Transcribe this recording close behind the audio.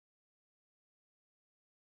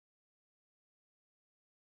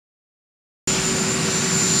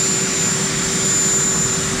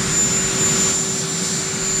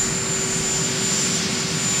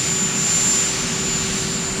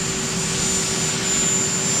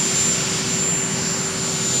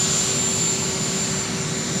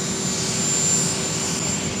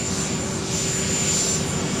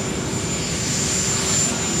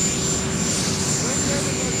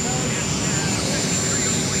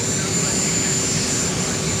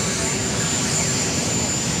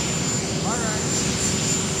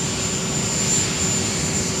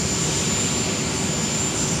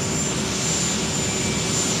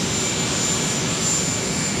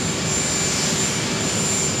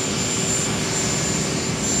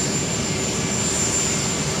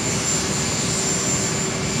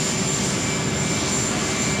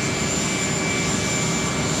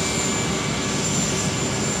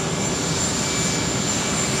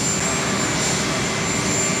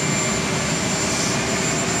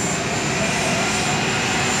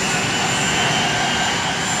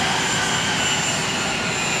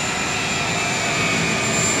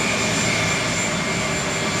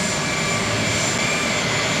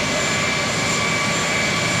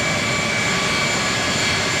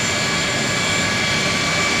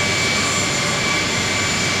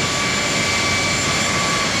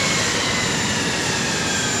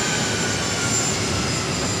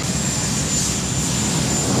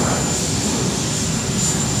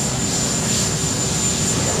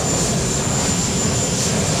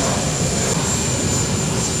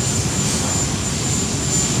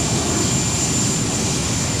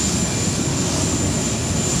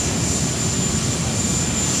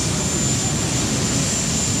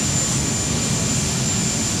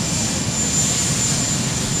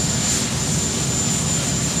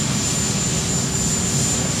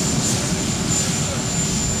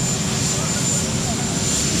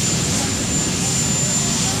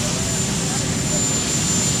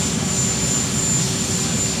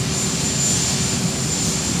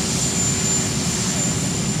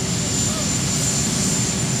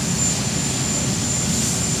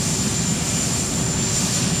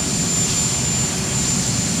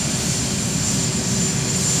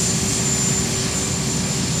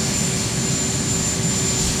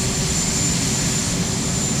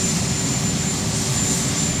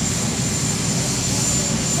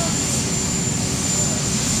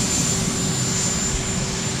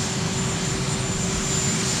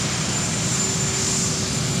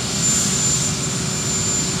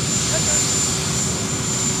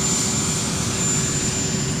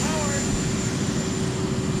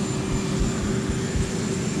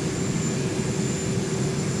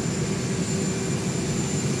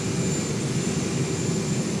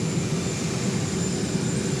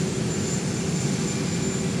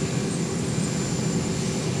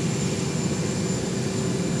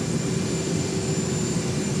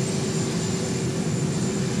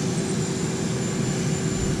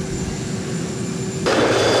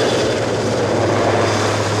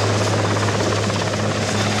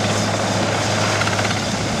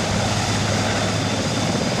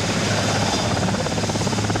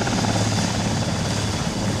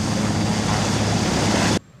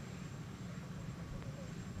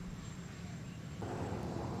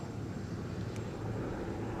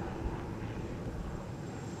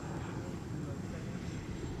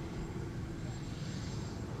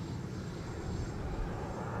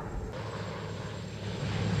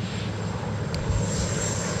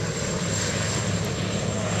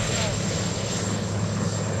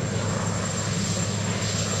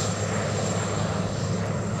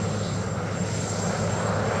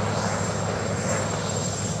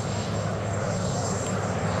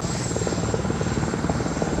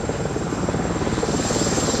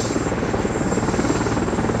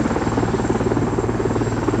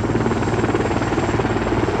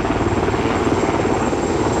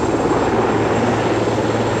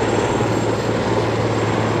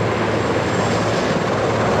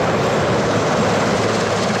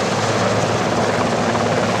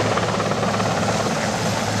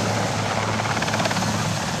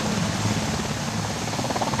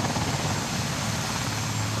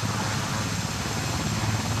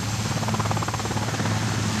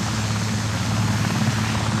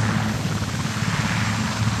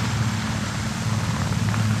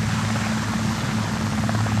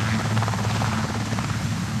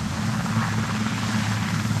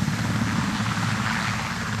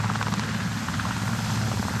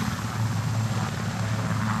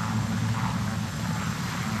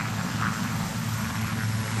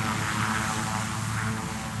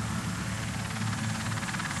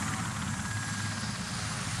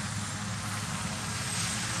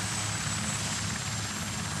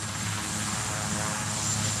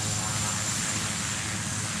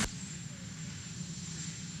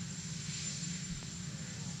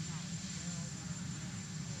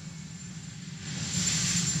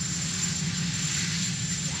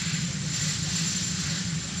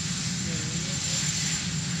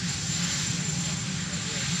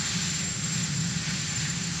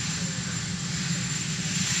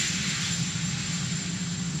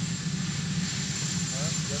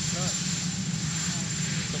guess not.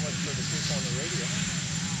 So much for the people on the radio.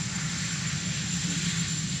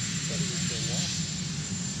 Said he was still walking.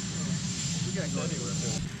 We got said he was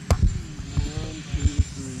still. 1, 2,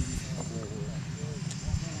 3, 4.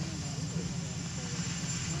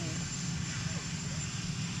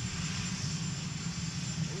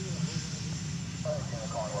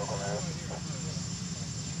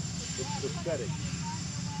 It's pathetic.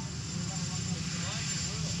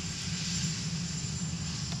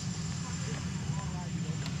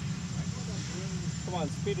 Come on,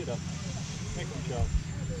 speed it up. Make them jump.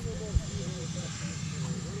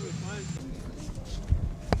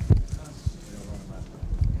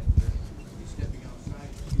 Stepping outside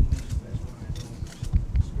a few minutes, that's why I don't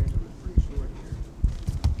schedule it pretty short here.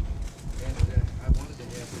 And I wanted to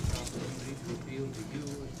have this opportunity to appeal to you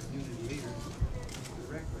as community leaders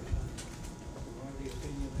directly. Who are the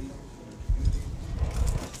opinion leaders in the community?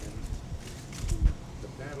 And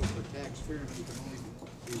the battle for tax fairness can only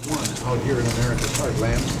be won out here in America's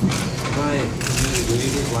heartland by community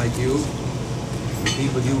leaders like you, the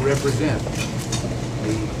people you represent,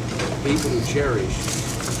 the people who cherish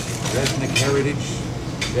ethnic heritage,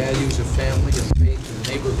 values of family and faith and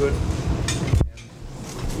neighborhood,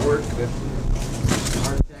 and work that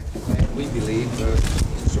our tax plan, we believe,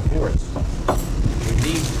 supports. We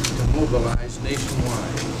need to mobilize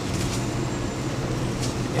nationwide,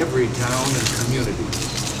 every town and community,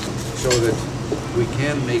 so that we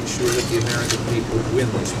can make sure that the American people win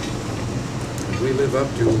this one. If we live up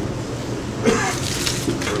to,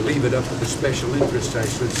 or leave it up to the special interests, I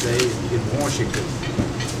should say, in Washington,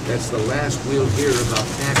 that's the last we'll hear about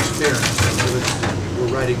tax fairness until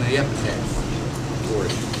we're writing the epitaph for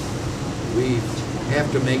it. We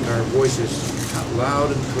have to make our voices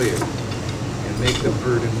loud and clear and make them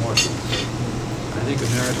heard in Washington. I think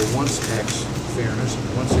America wants tax fairness and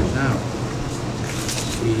wants it now.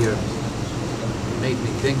 It made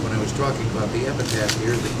me think when I was talking about the epitaph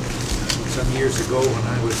here that some years ago when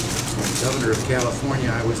I was governor of California,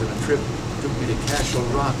 I was on a trip, took me to Cashel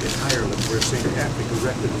Rock in Ireland where St. Patrick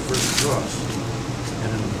erected the first cross.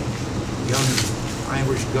 And a young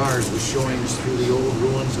Irish guard was showing us through the old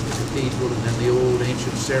ruins of the cathedral and then the old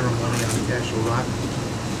ancient ceremony on Cashel Rock.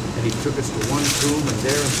 And he took us to one tomb, and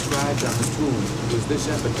there inscribed on the tomb was this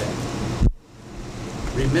epitaph: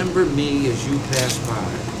 "Remember me as you pass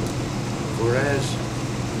by, for as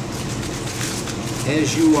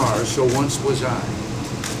you are, so once was I.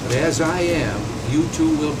 But as I am, you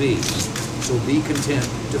too will be. So be content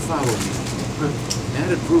to follow me." That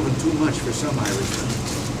had proven too much for some Irishmen,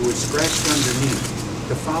 who had scratched underneath,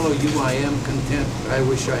 "To follow you I am content. I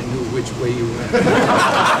wish I knew which way you went."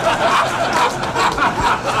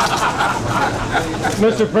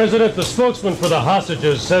 Mr. President, the spokesman for the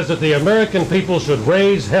hostages says that the American people should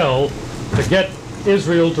raise hell to get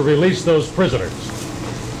Israel to release those prisoners.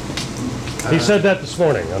 He said that this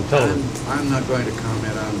morning on television. I'm not going to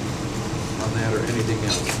comment on that or anything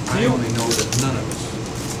else. I only know that none of us,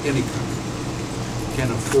 any country, can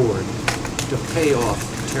afford to pay off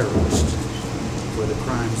terrorists for the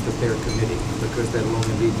crimes that they're committing, because that'll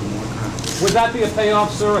only lead to more crime. Would that be a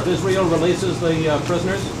payoff, sir, if Israel releases the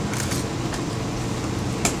prisoners?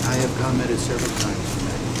 I have commented several times on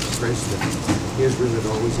that, expressed that Israel had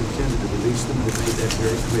always intended to release them and had made that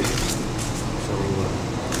very clear. So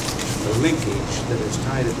the linkage that is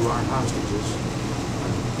tied into our hostages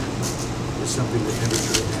is something that never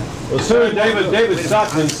should have happened. Well, sir, David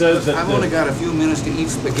Stockman says that... I've only got a few minutes to eat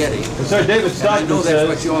spaghetti. Well, sir, David Stockman I know that's says...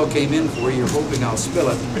 what you all came in for. You're hoping I'll spill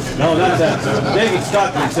it. No, not that, sir. David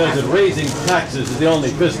Stockman says that raising taxes is the only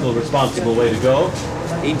fiscal responsible way to go.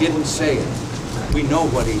 He didn't say it. We know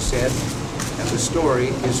what he said, and the story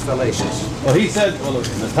is fallacious. Well, he said, well,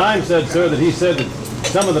 the Times said, sir, that he said that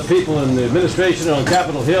some of the people in the administration on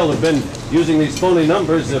Capitol Hill have been using these phony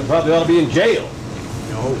numbers that probably ought to be in jail.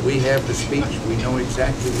 No, we have the speech. We know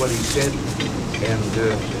exactly what he said, and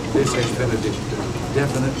this has been a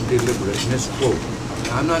definite and deliberate misquote.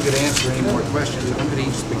 Now, I'm not going to answer any more questions. I'm going to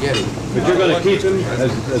eat spaghetti. But you're going to keep him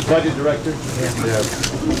as budget director? And,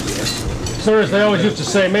 yes. Sir, as they always used to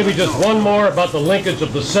say, maybe just one more about the linkage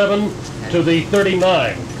of the 7 to the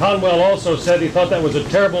 39. Conwell also said he thought that was a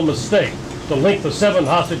terrible mistake to link the 7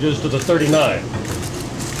 hostages to the 39.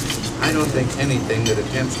 I don't think anything that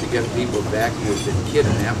attempts to get people back who have been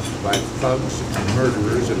kidnapped by thugs and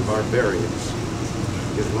murderers and barbarians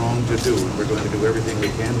is wrong to do. We're going to do everything we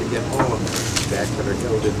can to get all Americans back that are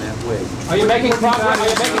held in that way. Are you making progress? Are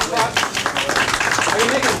you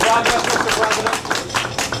making progress, Mr. President?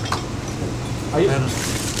 I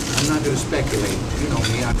I'm not going to speculate. You know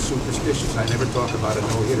me, I'm superstitious. I never talk about a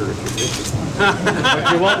no-hitter if you're pitching.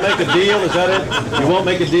 But you won't make a deal, is that it? You won't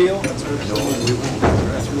make a deal? No, we won't.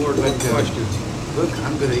 That's more than a question. Look,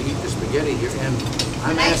 I'm going to eat the spaghetti here, and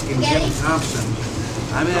I'm asking Jim Thompson.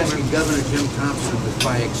 I'm asking Governor Jim Thompson that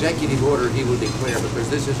by executive order he will declare, because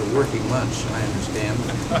this is a working lunch, I understand.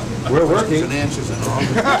 We're working. And answers and all.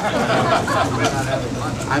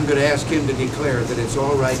 I'm going to ask him to declare that it's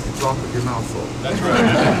all right to talk with your mouth full. That's right.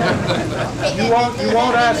 You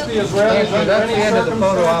won't ask the Israelis under That's any the end of the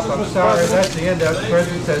photo op. I'm circumstances, Mr. sorry. President? That's the end of it. The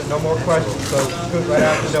president says no more questions. So scoot right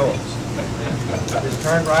out the door. Just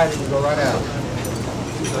turn right and you go right out.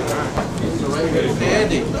 That's the right way to do it.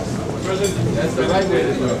 Andy. That's the right way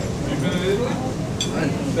to do it.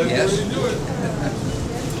 Yes.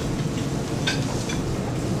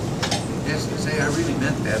 Yes, to say I really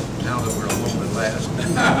meant that now that we're alone at last.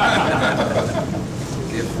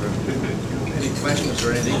 If any questions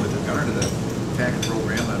or anything with regard to the tax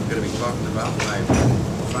program I'm going to be talking about, I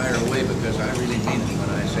fire away because I really mean it when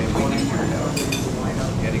I say we need your help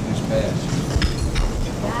getting this passed.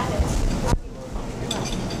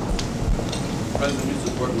 President, you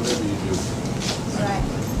support whatever you do. Right.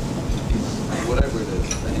 Whatever it is.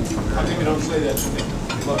 Thank you very much. How come you don't say that to me?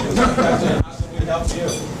 Look, Mr. President, how can we help you?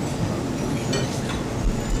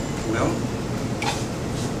 Well,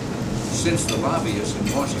 since the lobbyists in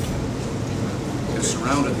Washington have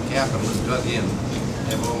surrounded the Capitol and dug in,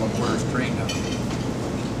 have all the quarters trained on it,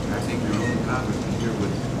 I think your own congressman here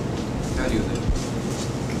would tell you that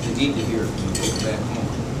you need to hear it when you go back home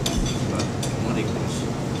about moneyness.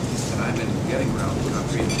 And I've been getting around the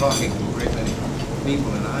country and talking to a great many people,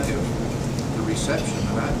 and I have, the reception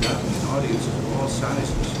that I've gotten in audiences of all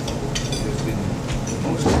sizes has been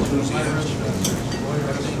most enthusiastic.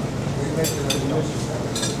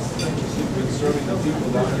 You've been serving the people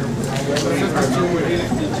down here.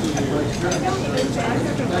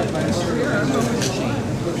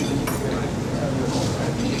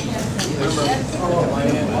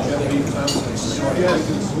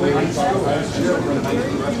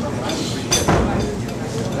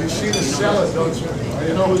 You see the salad, don't you?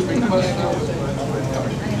 You know who's been cussed out?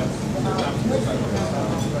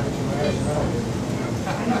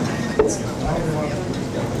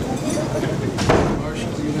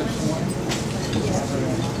 Marshall, you have someone?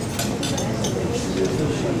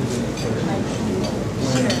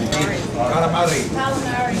 Calamari.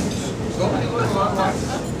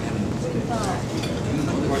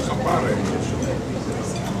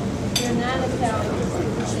 You're not Italian,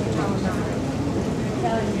 you say calamari.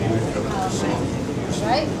 Italian,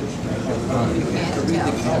 right? You can't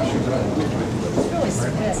tell. It's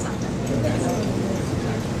really good.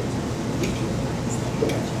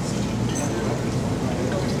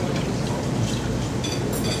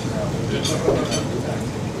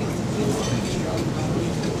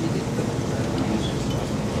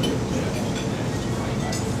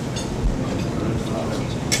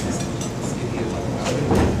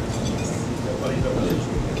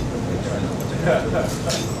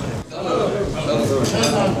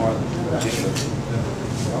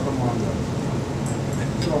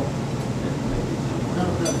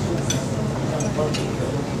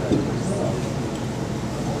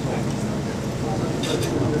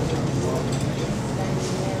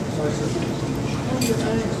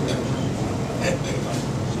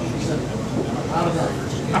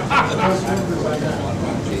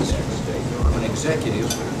 I'm an executive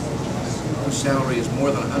whose salary is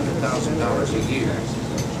more than $100,000 a year,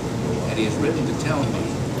 and he has written to tell me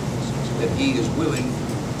that he is willing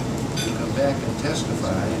to come back and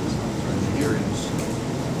testify in the hearings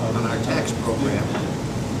on our tax program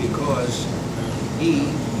because he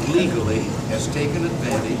legally has taken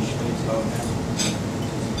advantage of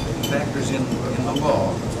factors in the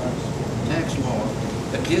law, tax law,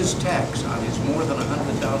 that his tax on his more than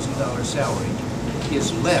 $100,000 salary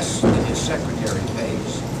is less than his secretary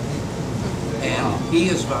pays. And he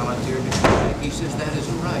has volunteered to come back. He says that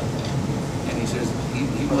isn't right. And he says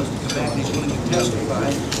he wants to come back and he's willing to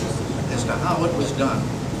testify as to how it was done.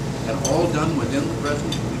 And all done within the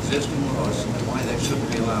present existing laws and why that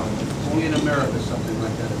shouldn't be allowed. Only in America something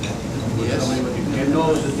like that. Yes. He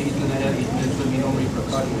knows that there's going to be no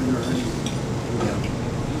repercussion or anything.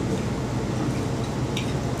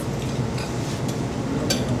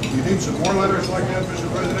 You need some more letters like that,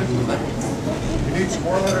 Mr. President? You need some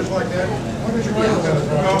more letters like that? What did you write about?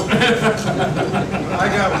 Well,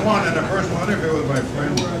 I got one in a personal interview with my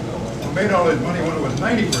friend who made all his money when it was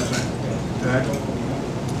 90% tax.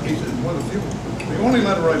 He said, one of the people, the only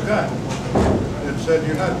letter I got that said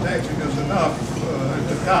you're not taxing us enough at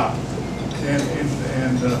the top. And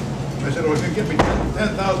I said, well, if you give me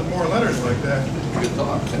 10,000 more letters like that, Good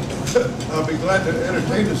talk. I'll be glad to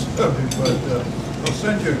entertain the subject, but I'll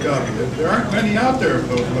send you a copy. There aren't many out there of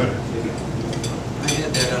those letters. I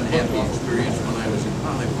had that unhappy experience when I was in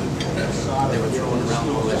Hollywood. They were throwing around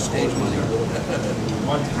all that stage money. I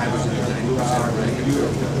was in the 90% Reagan.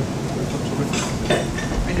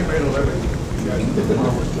 I never had a letter.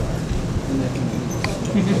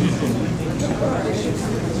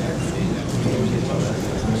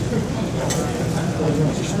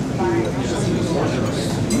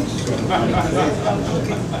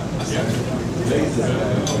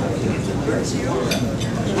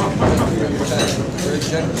 Very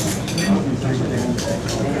generous.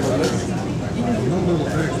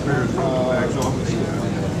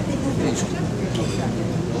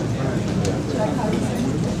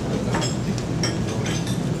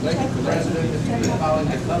 Thank you, President. If you could follow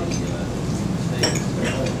the Cubs.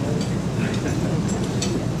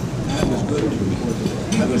 That was good to me.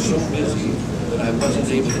 I was so busy that I wasn't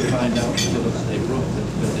able to find out until they broke it,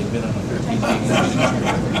 because they've been on a 13-game losing streak.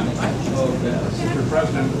 Mr.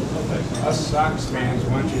 President, us Sox fans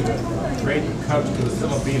want you to trade the Cubs to the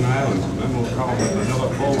Philippine Islands, and then we'll call them the Manila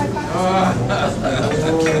Folders.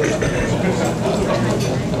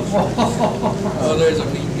 Oh, there's a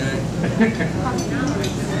mean guy.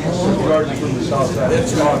 Gardner from the south side.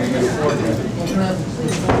 That's talking in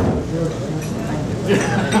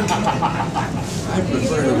I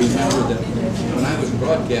prefer to remember that when I was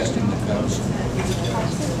broadcasting the Cubs,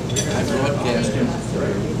 I broadcast them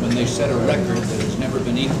when they set a record that has never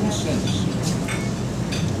been equaled since.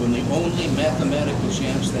 When the only mathematical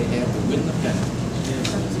chance they had to win the pennant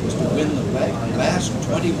was to win the last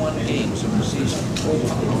 21 games of the season.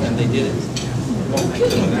 And they did it.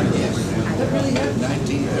 Yes.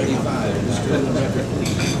 1935 is still the record.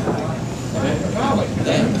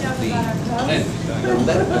 Then the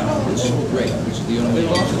letdown was so great, which is the only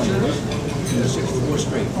loss in the 6-4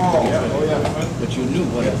 straight. But you knew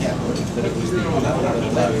what had happened, that it was the letdown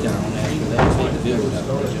after that big build-up.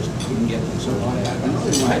 They just couldn't get them so high. I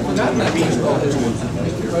forgot that means all this one.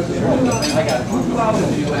 I got it. Who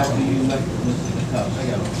followed you after you left the Cubs? I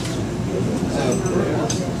got it.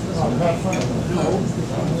 No,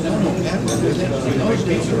 Pat, in those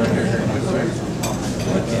days you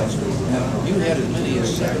had as many as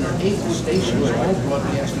 7 or 8 stations all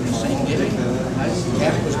broadcasting the same game.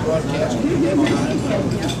 Pat was broadcasting at that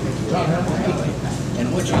time. And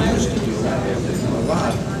what you used to do a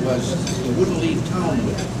lot was you wouldn't leave town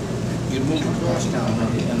with it. You'd move across town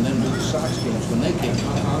and then do the Sox games when they came to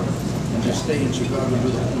town and just stay in Chicago and do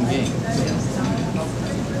the home game. Yes.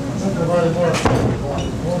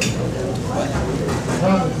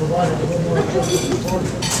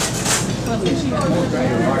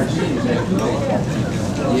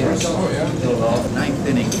 Ninth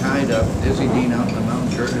inning, tied up. Dizzy Dean out in the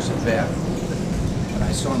mound, Curtis at bat. And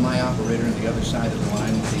I saw my operator on the other side of the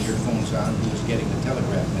line with the earphones on, who was getting the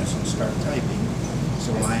telegraph message, start typing.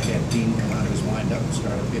 So I had Dean come out of his wind-up and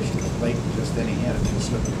start a pitch to the plate. And just then he had it in a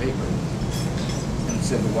slip of paper. And it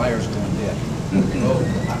said, "The wire's going dead." Oh,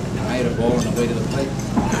 I had a ball on the way to the plate.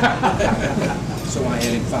 So I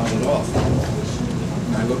had him foul it off.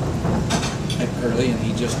 And I looked at Curly and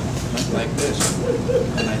he just went like this.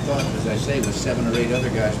 And I thought, as I say, with 7 or 8 other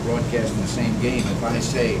guys broadcasting the same game, if I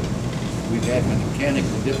say we've had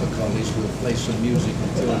mechanical difficulties, we'll play some music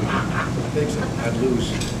until we fix it, I'd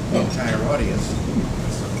lose the entire audience.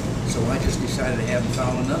 So I just decided to have him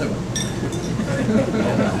foul another one.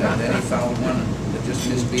 And then he fouled one that just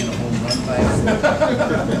missed being a home run by a foot.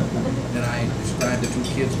 Then I described the 2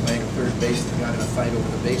 kids playing third base that got in a fight over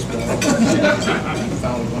the baseball. He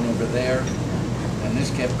fouled one over there. And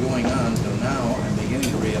this kept going on until now I'm beginning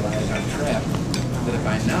to realize I'm trapped. That if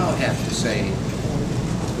I now have to say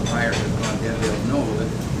the wire has gone dead, they'll know that,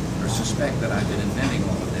 or suspect that I've been inventing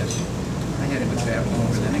all of this. I had him at bat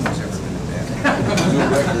longer than anyone's ever been at bat.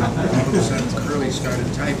 All of a sudden, Curly started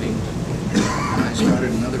typing. And I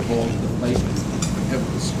started another ball to the plate. It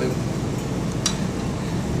was slip.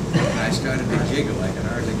 And I started to giggle. I could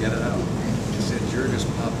hardly get it out. He said, "Jurgis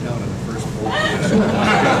popped out in the first ball." So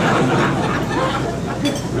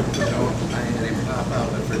I had him pop out,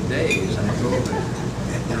 but for days, I told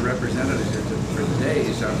the representatives for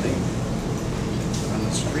days on the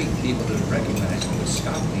street, people didn't recognize me would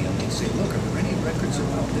stop me and they'd say, "Look, are there any records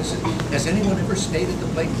about this? Has anyone ever stayed at the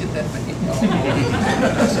plate and hit that many?"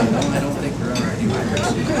 I said, "No, I don't think there are any records."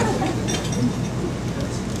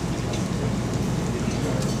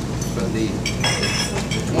 But the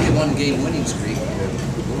 21-game winning streak,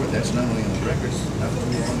 Lord, that's not only on the records, not too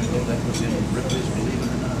long ago, that was in Ripley's, believe it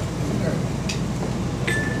or not.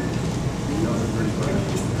 That was pretty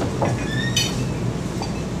funny.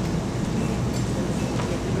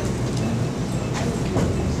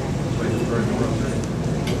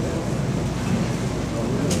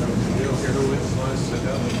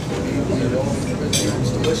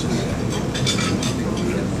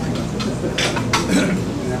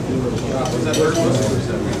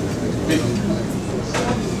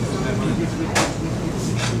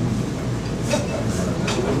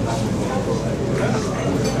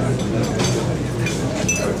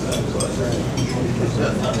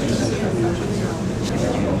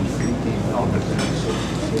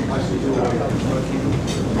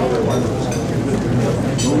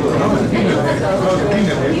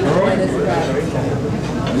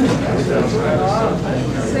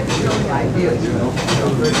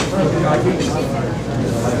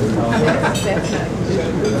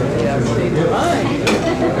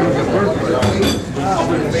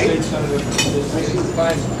 state senator from the district.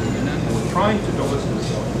 We're trying to don't listen to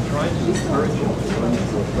yourself. We're trying to encourage you to run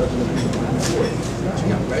for president of the United States.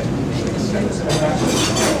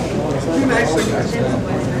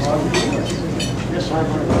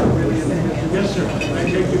 Yes, sir. Can I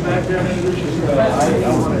take you back there and introduce you? I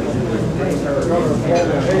want to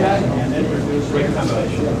and introduce Greg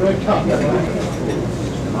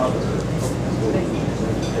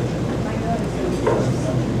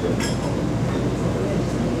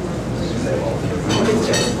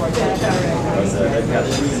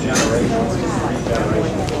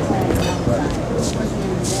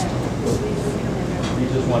He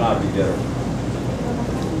just went out to get her.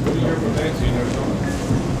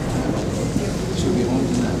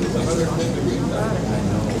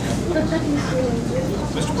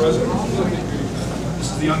 Mr. President, this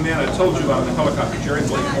is the young man I told you about in the helicopter, Jerry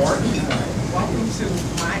Blake Moore. Welcome to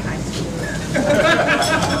my high school.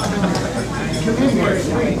 Come in here,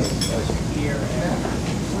 please. Here,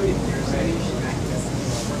 if there's any, I guess,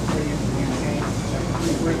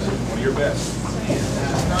 One of your best.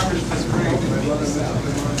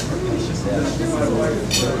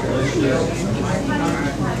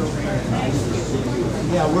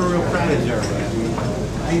 Yeah, we're real proud of Jerry.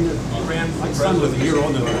 My son was a year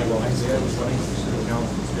older than I was.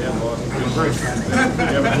 I'm very proud.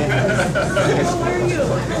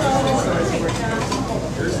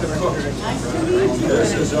 Here's the cook.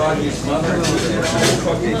 This is Augie's mother.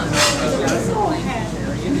 Cooking.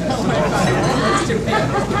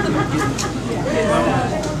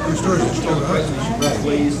 Your stories are still good.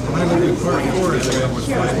 When I lived in Clark Forest, I was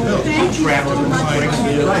 5 bills. Traveled to my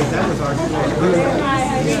right, that was our story.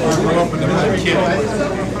 I grew up in the middle kid.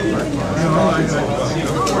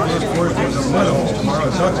 Forest was a middle. Tomorrow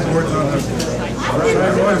it sucks boards on the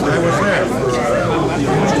side roads. I was there.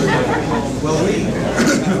 Well, we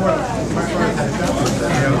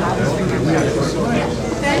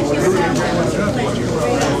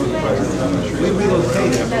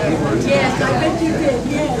relocated. Yes, I bet you did,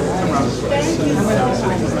 yes. Thank you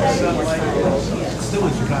so much. Still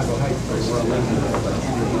in Chicago Heights.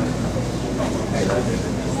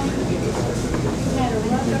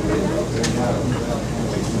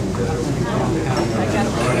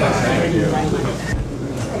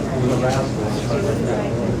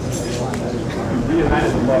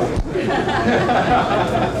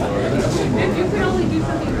 If you could only do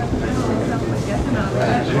something representative, like yes or no.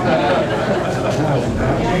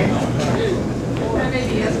 That may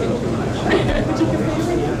be asking too much.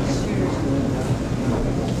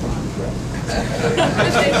 They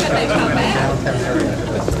said they come back.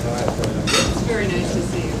 It's very nice to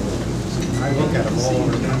see you. I look at them all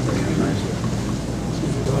over the country.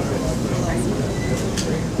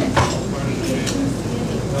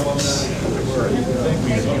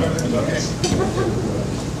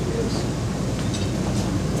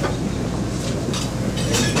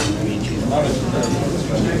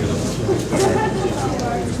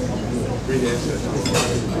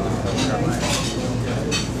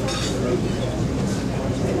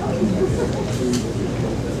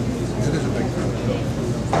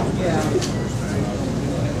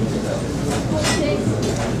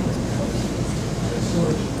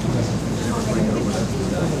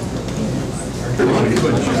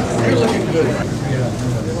 You're looking good.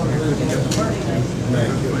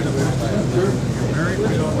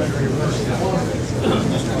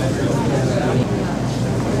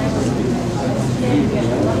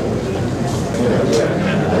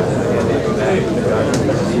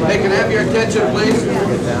 Hey, can I have your attention, please?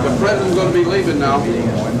 The president's going to be leaving now.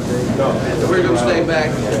 We're going to stay back.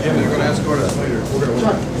 They're going to escort us later.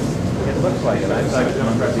 It looks like it. I thought it was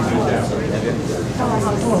going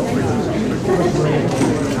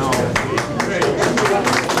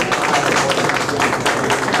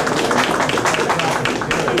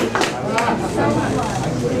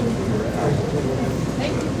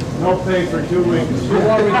No pay for 2 weeks. Two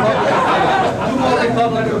more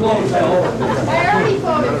Republican votes, I hope. I already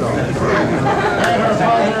voted for it. And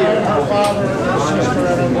her father, and her sister,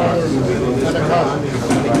 and her mother, and a cousin.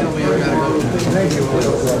 Thank you.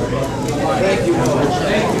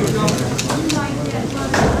 Thank you.